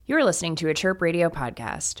You're listening to a Chirp Radio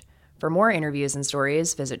podcast. For more interviews and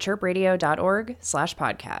stories, visit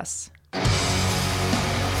chirpradio.org/podcasts.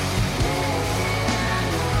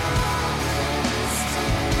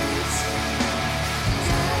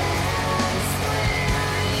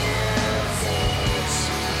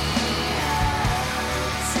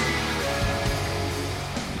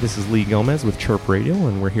 This is Lee Gomez with Chirp Radio,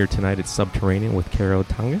 and we're here tonight at Subterranean with Karo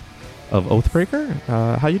Tanga of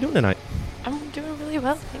Oathbreaker. How you doing tonight? I'm doing really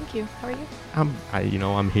well, thank you. How are you?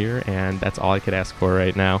 I'm here, and that's all I could ask for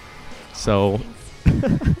right now. So,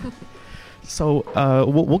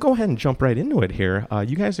 we'll go ahead and jump right into it here.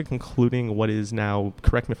 You guys are concluding what is now,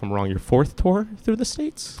 correct me if I'm wrong, your fourth tour through the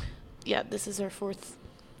States? Yeah, this is our fourth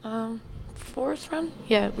run.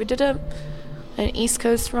 Yeah, we did an East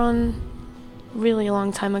Coast run really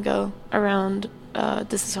long time ago around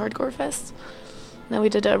This Is Hardcore Fest. Then we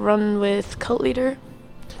did a run with Cult Leader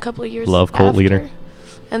a couple of years Love Cult after. Leader.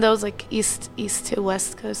 And that was like east to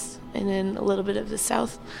west coast, and then a little bit of the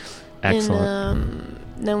south. Excellent. And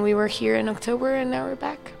then we were here in October, and now we're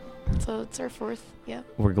back. So it's our fourth, yeah.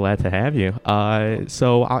 We're glad to have you.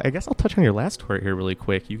 So I guess I'll touch on your last tour here really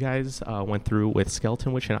quick. You guys went through with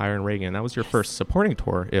Skeleton Witch and Iron Reagan. That was your first supporting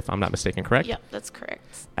tour, if I'm not mistaken, correct? Yeah, that's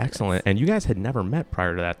correct. Excellent. Yes. And you guys had never met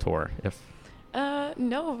prior to that tour,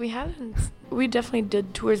 No, we haven't. We definitely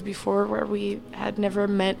did tours before where we had never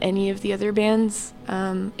met any of the other bands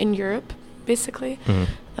in Europe, basically.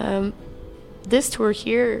 Mm-hmm. This tour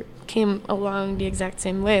here came along the exact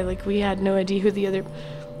same way. Like, we had no idea we didn't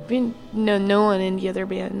know no one in the other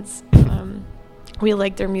bands. We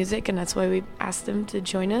liked their music, and that's why we asked them to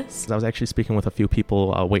join us. I was actually speaking with a few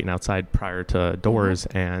people waiting outside prior to doors,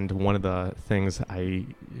 and one of the things I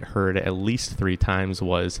heard at least 3 times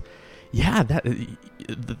was, yeah, that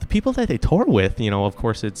the people that they tour with, of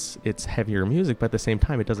course it's heavier music, but at the same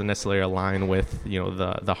time it doesn't necessarily align with,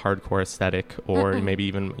 the hardcore aesthetic or maybe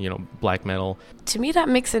even, black metal. To me, that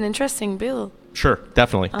makes an interesting bill. Sure,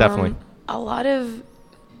 definitely. A lot of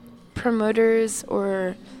promoters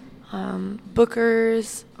or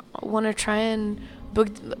bookers want to try and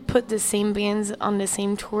put the same bands on the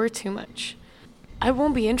same tour too much. I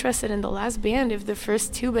won't be interested in the last band if the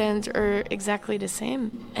first 2 bands are exactly the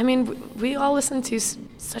same. I mean, we all listen to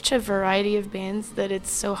such a variety of bands that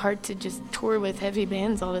it's so hard to just tour with heavy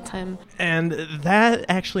bands all the time. And that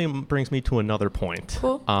actually brings me to another point.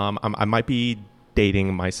 Cool. I might be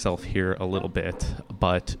dating myself here a little bit,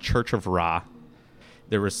 but Church of Ra,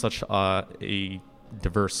 there was such a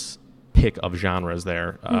diverse pick of genres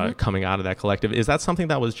there coming out of that collective. Is that something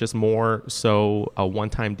that was just more so a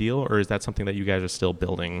one-time deal, or is that something that you guys are still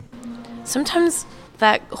building? Sometimes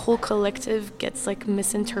that whole collective gets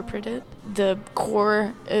misinterpreted. The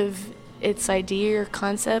core of its idea or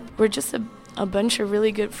concept, we're just a bunch of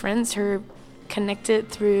really good friends who are connected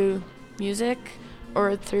through music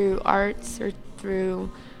or through arts or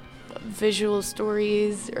through visual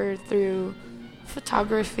stories or through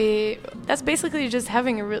photography. That's basically just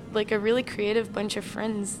having a really creative bunch of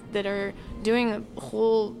friends that are doing a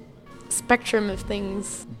whole spectrum of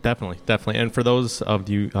things. Definitely. And for those of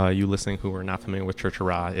you listening who are not familiar with Church of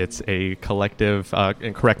Ra, it's a collective,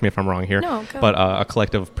 and correct me if I'm wrong here, but a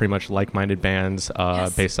collective of pretty much like-minded bands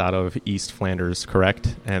yes. based out of East Flanders,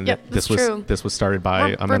 correct? And yep, this was started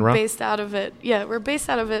by we're based out of it. Yeah, we're based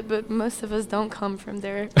out of it, but most of us don't come from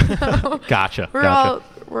there. Gotcha. We're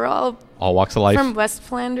all walks of life from West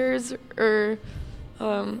Flanders, or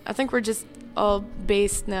I think we're just all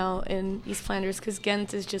based now in East Flanders because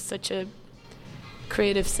Ghent is just such a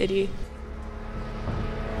creative city.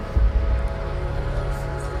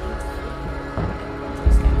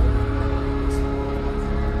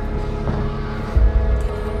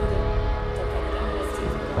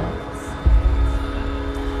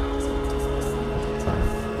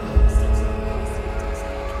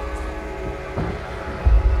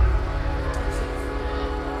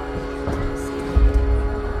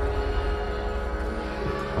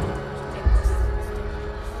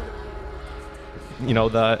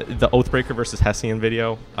 The Oathbreaker versus Hessian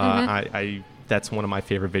video. I that's one of my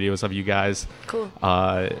favorite videos of you guys. Cool.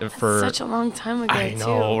 For such a long time ago. I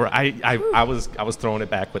know. Too. I was throwing it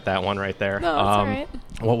back with that one right there. No, that's all right.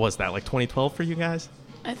 What was that? Like 2012 for you guys?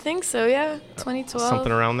 I think so. Yeah, 2012.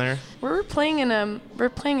 Something around there. We're playing in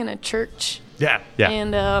a church. Yeah.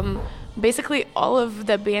 And basically all of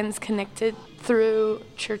the bands connected through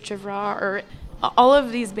Church of Ra, or all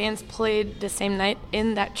of these bands played the same night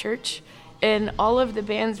in that church. And all of the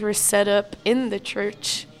bands were set up in the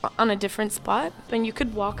church on a different spot. And you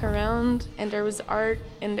could walk around, and there was art,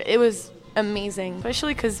 and it was amazing.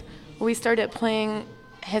 Especially because we started playing,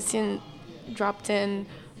 Hessian dropped in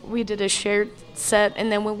we did a shared set,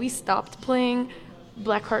 and then when we stopped playing,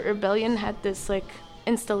 Blackheart Rebellion had this like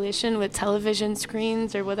installation with television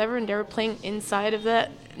screens or whatever, and they were playing inside of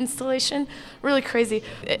that installation. Really crazy.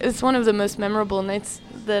 It's one of the most memorable nights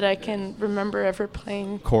that I can remember ever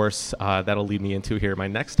playing. Of course, that'll lead me into here my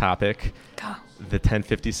next topic, the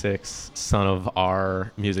 1056 Son of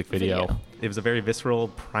R music video. It was a very visceral,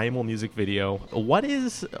 primal music video. What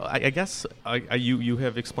is, I guess, you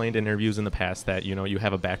have explained in interviews in the past that, you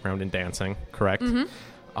have a background in dancing, correct?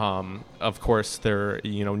 Mm-hmm. Of course,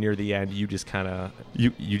 near the end, you just kind of,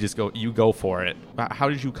 you go for it. How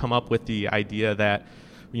did you come up with the idea that,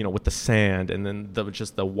 with the sand and then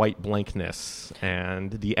just the white blankness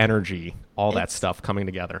and the energy, all that stuff coming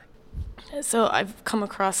together? So I've come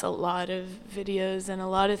across a lot of videos and a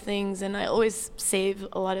lot of things, and I always save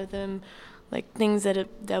a lot of them, like things that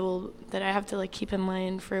I have to like keep in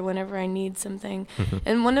mind for whenever I need something. Mm-hmm.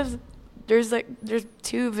 And there's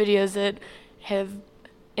 2 videos that have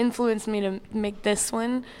influenced me to make this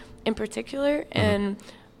one in particular, mm-hmm. and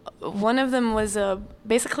one of them was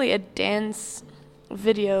basically a dance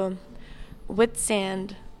video with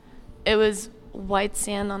sand. It was white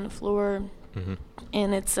sand on the floor, mm-hmm.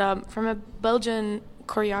 and it's from a Belgian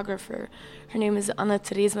choreographer. Her name is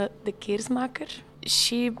Anna-Therese de Keersmaker.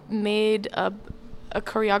 She made a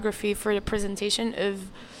choreography for the presentation of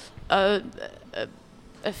a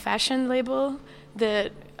fashion label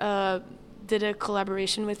that did a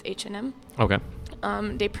collaboration with H&M. Okay.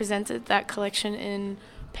 They presented that collection in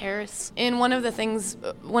Paris. And one of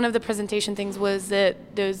the presentation things was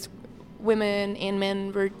that those women and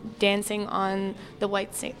men were dancing on the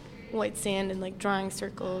white sand and like drawing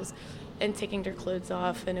circles and taking their clothes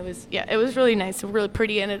off, and it was really nice and really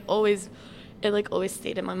pretty, and it always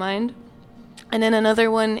stayed in my mind. And then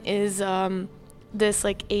another one is this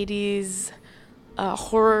like 80s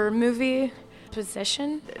horror movie,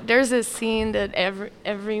 Possession. There's a scene that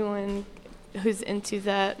everyone who's into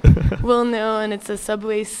that will know, and it's a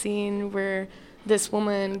subway scene where this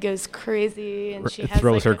woman goes crazy and she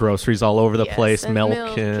throws her groceries all over the place, and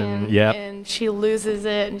milk and she loses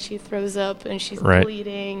it and she throws up and she's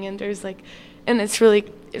bleeding, and there's like, and it's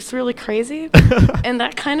really crazy. And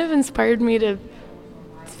that kind of inspired me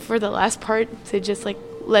for the last part to just like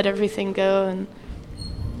let everything go,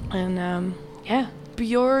 and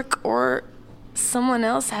Bjork or someone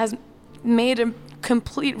else has made a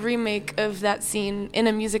complete remake of that scene in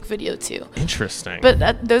a music video too. Interesting.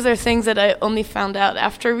 But those are things that I only found out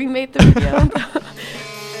after we made the video.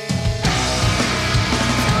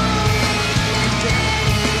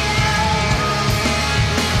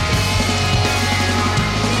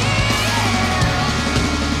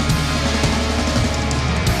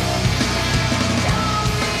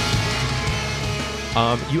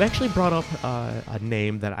 You actually brought up a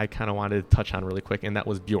name that I kind of wanted to touch on really quick, and that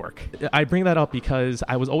was Bjork. I bring that up because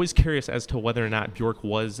I was always curious as to whether or not Bjork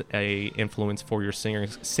was a influence for your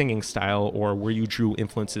singing style, or where you drew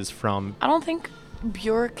influences from. I don't think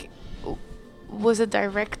Bjork was a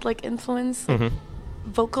direct like influence, mm-hmm.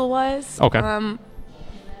 vocal-wise. Okay.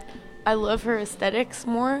 I love her aesthetics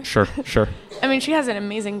more. Sure. I mean, she has an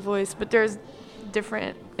amazing voice, but there's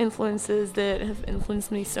different influences that have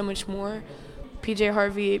influenced me so much more. PJ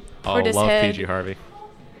Harvey, Portishead. Love PJ Harvey.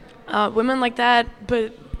 Women like that,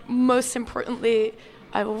 but most importantly,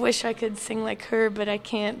 I wish I could sing like her, but I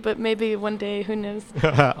can't. But maybe one day, who knows?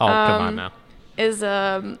 Come on now. Is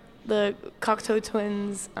the Cocteau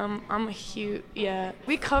Twins.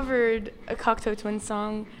 We covered a Cocteau Twins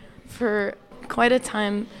song for quite a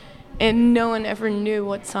time, and no one ever knew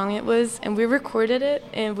what song it was. And we recorded it,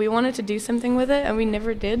 and we wanted to do something with it, and we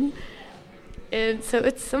never did. And so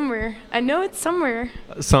it's somewhere. I know it's somewhere.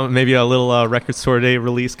 Maybe a little record store day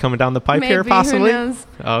release coming down the pipe here, possibly? Who knows?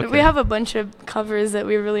 Okay. We have a bunch of covers that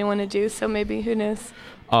we really want to do, so maybe, who knows?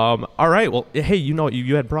 All right. Well, hey,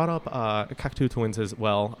 you had brought up Cocteau Twins as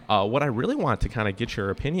well. What I really want to kind of get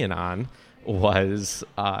your opinion on was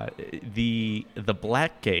the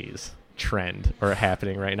black gaze trend or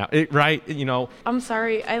happening right now. I'm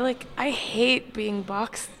sorry. I hate being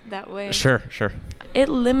boxed that way. Sure. It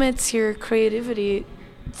limits your creativity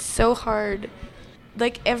so hard.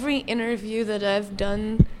 Like every interview that I've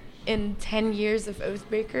done in 10 years of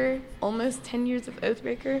Oathbreaker, almost 10 years of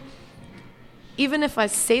Oathbreaker, even if I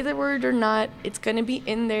say the word or not, it's going to be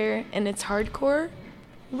in there and it's hardcore.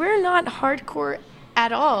 We're not hardcore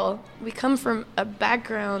at all. We come from a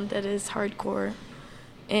background that is hardcore.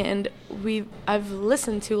 And I've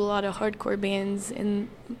listened to a lot of hardcore bands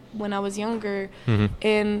when I was younger. Mm-hmm.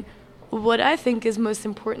 And what I think is most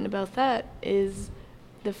important about that is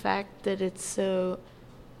the fact that it's so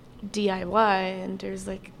DIY, and there's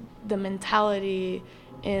like the mentality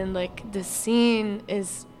and like the scene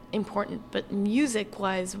is important, but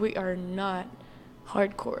music-wise, we are not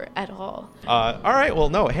hardcore at all. All right. Well,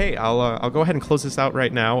 no. Hey, I'll go ahead and close this out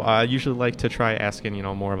right now. I usually like to try asking,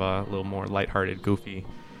 more of a little more lighthearted, goofy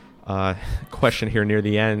question here near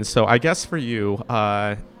the end. So I guess for you,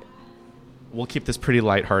 we'll keep this pretty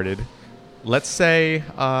lighthearted. Let's say,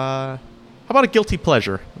 how about a guilty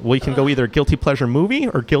pleasure? We can go either guilty pleasure movie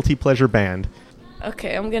or guilty pleasure band.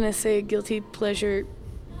 Okay, I'm gonna say guilty pleasure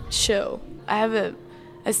show. I have a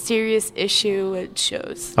serious issue with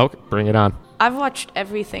shows. Okay, bring it on. I've watched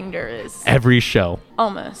everything there is. Every show.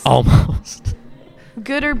 Almost.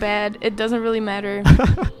 Good or bad, it doesn't really matter.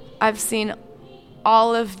 I've seen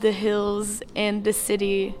all of the hills and the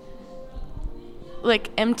city.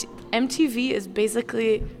 Like, MTV is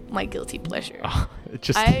basically my guilty pleasure.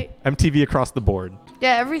 Just MTV across the board.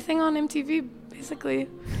 Yeah, everything on MTV, basically.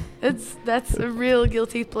 That's a real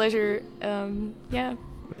guilty pleasure. Yeah.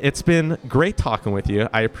 It's been great talking with you.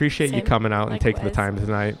 I appreciate you coming out and taking the time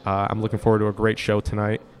tonight. I'm looking forward to a great show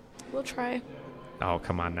tonight. We'll try. Oh,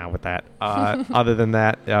 come on now with that. Other than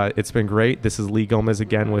that, it's been great. This is Lee Gomez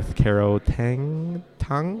again with Caro Tang.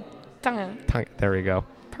 There we go.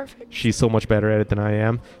 Perfect. She's so much better at it than I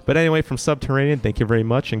am. But anyway, from Subterranean, thank you very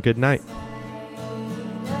much and good night.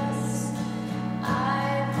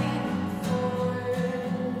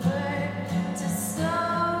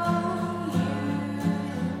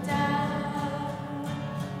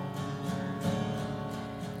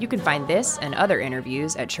 You can find this and other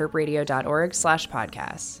interviews at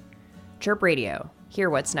chirpradio.org/podcasts. Chirp Radio. Hear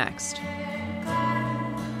what's next.